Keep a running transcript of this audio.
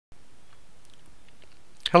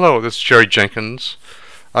Hello, this is Jerry Jenkins.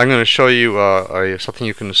 I'm going to show you something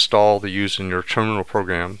you can install to use in your terminal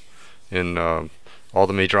program in all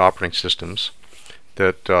the major operating systems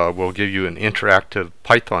that will give you an interactive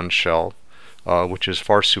Python shell which is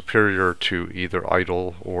far superior to either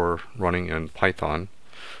idle or running in Python.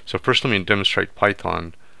 So first let me demonstrate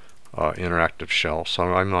Python interactive shell. So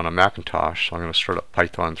I'm on a Macintosh, so I'm going to start up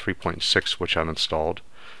Python 3.6, which I've installed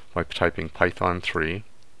by typing Python 3.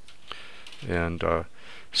 And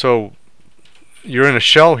so you're in a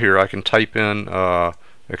shell here. I can type in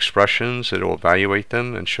expressions, it will evaluate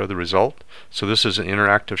them and show the result. So this is an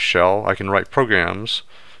interactive shell. I can write programs.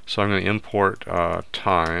 So I'm going to import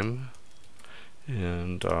time,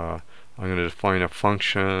 and I'm going to define a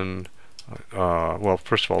function. Well,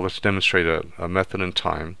 first of all, let's demonstrate a method in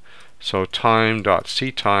time. So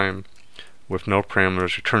time.cTime with no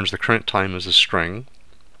parameters returns the current time as a string,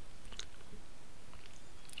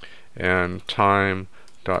 and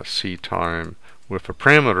time.cTime with a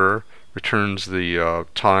parameter returns the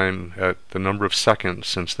time at the number of seconds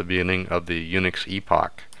since the beginning of the Unix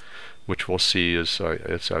epoch, which we'll see is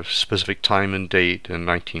it's a specific time and date in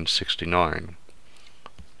 1969.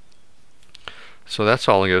 So that's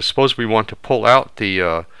all it is. Suppose we want to pull out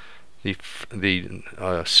the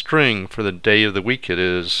string for the day of the week it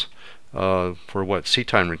is for what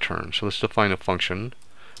cTime returns. So let's define a function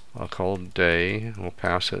called day. We'll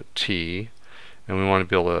pass it t, and we want to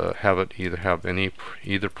be able to have it either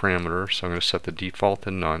parameter. So I'm going to set the default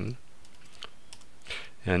to none.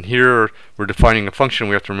 And here we're defining a function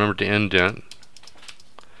we have to remember to indent,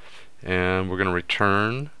 and we're going to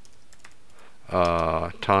return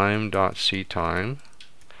time.cTime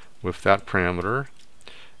with that parameter.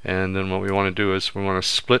 And then what we want to do is we want to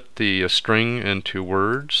split the string into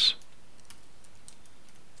words,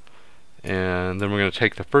 and then we're going to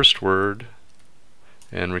take the first word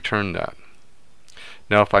and return that.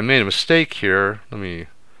 Now if I made a mistake here, let me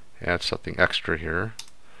add something extra here.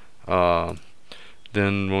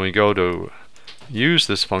 Then when we go to use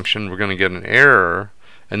this function, we're going to get an error,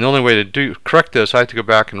 and the only way to correct this, I have to go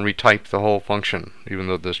back and retype the whole function, even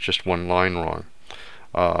though there's just one line wrong.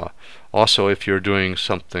 Also, if you're doing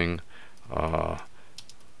something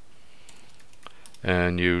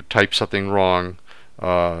and you type something wrong,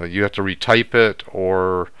 you have to retype it,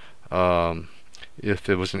 or if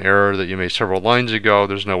it was an error that you made several lines ago,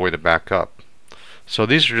 there's no way to back up. So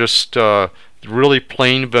these are just really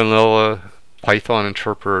plain vanilla Python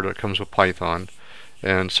interpreter that comes with Python.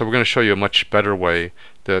 And so we're going to show you a much better way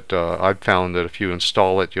that I've found that if you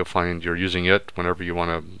install it, you'll find you're using it whenever you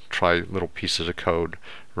want to try little pieces of code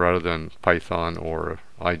rather than Python or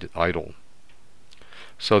idle.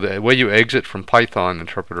 So the way you exit from Python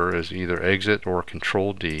interpreter is either exit or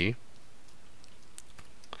Control D.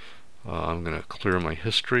 I'm going to clear my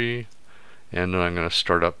history, and then I'm going to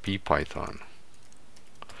start up Bpython.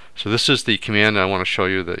 So this is the command I want to show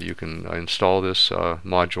you that you can install this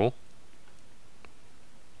module.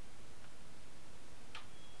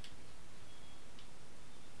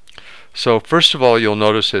 So first of all, you'll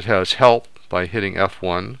notice it has help by hitting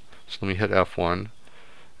F1. So let me hit F1, and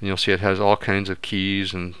you'll see it has all kinds of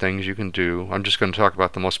keys and things you can do. I'm just going to talk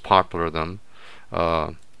about the most popular of them.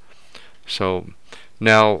 So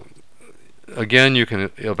now again, you can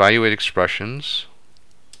evaluate expressions,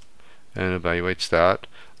 and it evaluates that.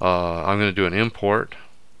 I'm going to do an import.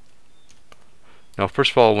 Now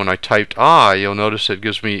first of all, when I typed I, you'll notice it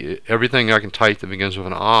gives me everything I can type that begins with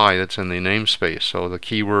an I that's in the namespace, so the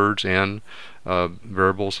keywords and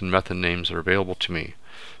variables and method names that are available to me.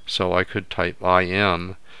 So I could type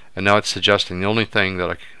IM, and now it's suggesting the only thing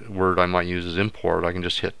that word I might use is import. I can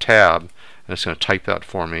just hit tab, and it's going to type that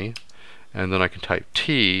for me. And then I can type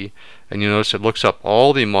T, and you notice it looks up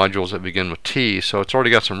all the modules that begin with T, so it's already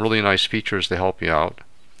got some really nice features to help you out.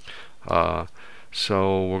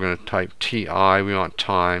 So we're going to type TI, we want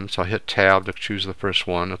time, so I hit tab to choose the first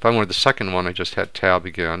one. If I wanted the second one, I just hit tab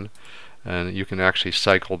again, and you can actually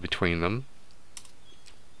cycle between them.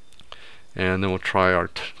 And then we'll try our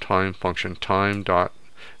time function, time dot.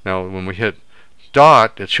 Now when we hit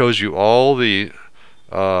dot, it shows you all the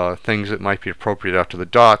things that might be appropriate after the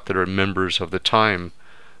dot that are members of the time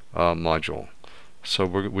module. So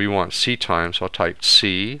we want cTime, so I'll type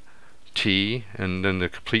C, T, and then the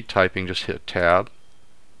complete typing, just hit tab.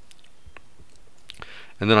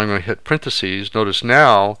 And then I'm going to hit parentheses. Notice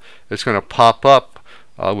now it's going to pop up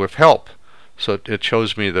with help. So it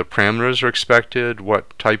shows me the parameters are expected,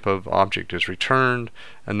 what type of object is returned,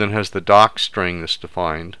 and then has the doc string that's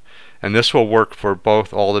defined. And this will work for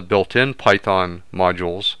both all the built-in Python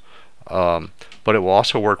modules, but it will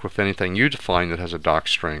also work with anything you define that has a doc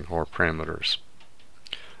string or parameters.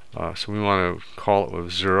 So we want to call it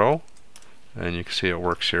with 0, and you can see it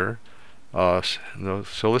works here.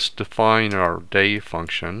 So let's define our day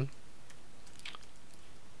function.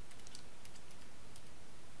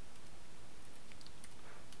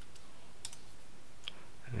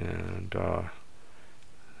 And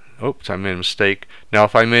oops, I made a mistake. Now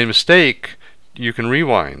if I made a mistake, you can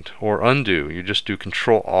rewind or undo. You just do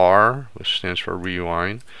Control R, which stands for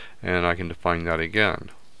rewind, and I can define that again.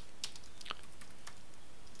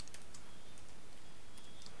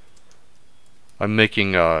 I'm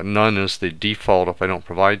making none as the default if I don't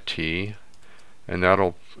provide t, and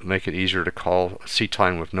that'll make it easier to call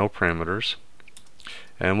ctime with no parameters.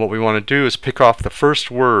 And what we want to do is pick off the first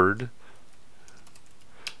word.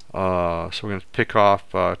 So we're going to pick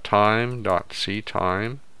off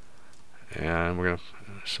time.ctime, and we're going to,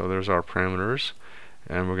 so there's our parameters,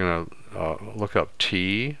 and we're going to look up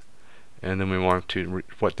t, and then we want to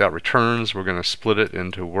what that returns. We're going to split it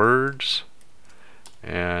into words,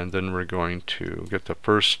 and then we're going to get the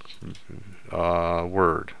first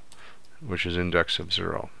word, which is index of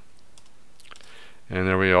 0. And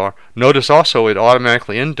there we are. Notice also it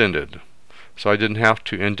automatically indented, so I didn't have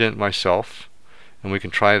to indent myself. And we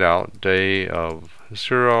can try it out. Day of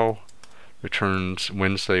 0 returns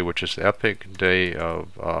Wednesday, which is the epoch. Day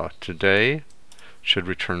of today should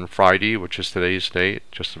return Friday, which is today's date.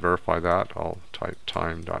 Just to verify that, I'll type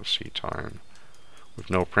time.ctime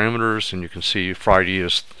with no parameters, and you can see Friday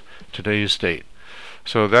is today's date.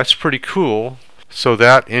 So that's pretty cool. So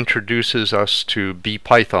that introduces us to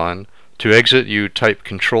Bpython. To exit, you type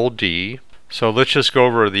Control D. So let's just go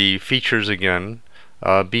over the features again.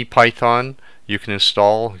 Bpython you can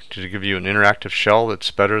install to give you an interactive shell that's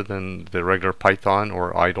better than the regular Python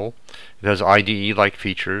or idle. It has IDE-like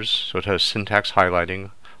features, so it has syntax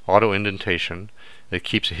highlighting, auto indentation. It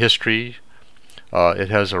keeps a history. It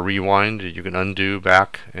has a rewind. You can undo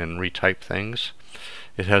back and retype things.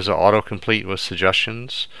 It has an autocomplete with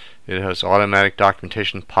suggestions. It has automatic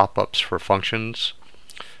documentation pop-ups for functions.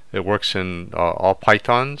 It works in all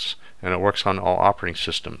Pythons, and it works on all operating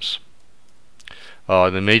systems.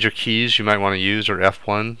 The major keys you might want to use are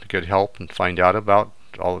F1 to get help and find out about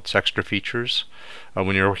all its extra features.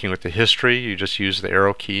 When you're working with the history, you just use the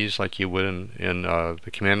arrow keys like you would in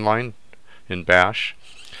the command line in Bash.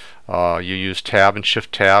 You use Tab and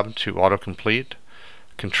Shift Tab to autocomplete.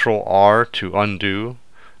 Control R to undo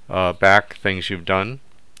back things you've done.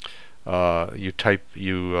 You type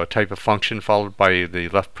a function followed by the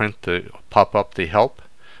left print to pop up the help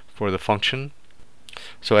for the function.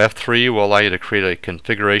 So F3 will allow you to create a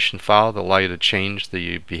configuration file that will allow you to change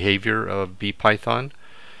the behavior of Bpython.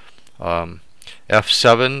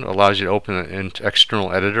 F7 allows you to open an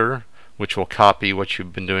external editor, which will copy what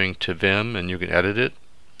you've been doing to Vim, and you can edit it.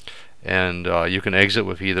 And you can exit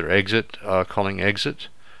with either exit, calling exit,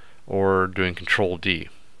 or doing Control D.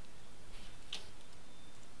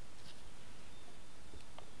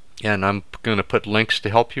 And I'm going to put links to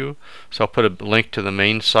help you. So I'll put a link to the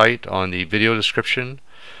main site on the video description.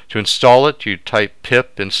 To install it, you type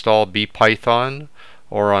pip install Bpython,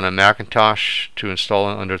 or on a Macintosh to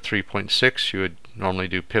install it under 3.6, you would normally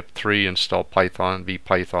do pip3 install Python,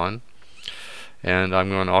 Bpython. And I'm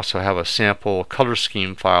going to also have a sample color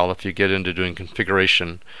scheme file if you get into doing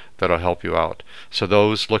configuration that'll help you out. So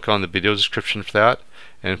those, look on the video description for that,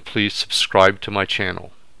 and please subscribe to my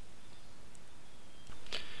channel.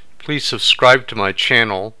 Please subscribe to my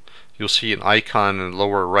channel. You'll see an icon in the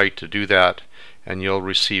lower right to do that, and you'll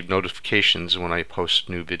receive notifications when I post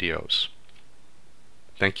new videos.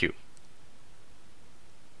 Thank you.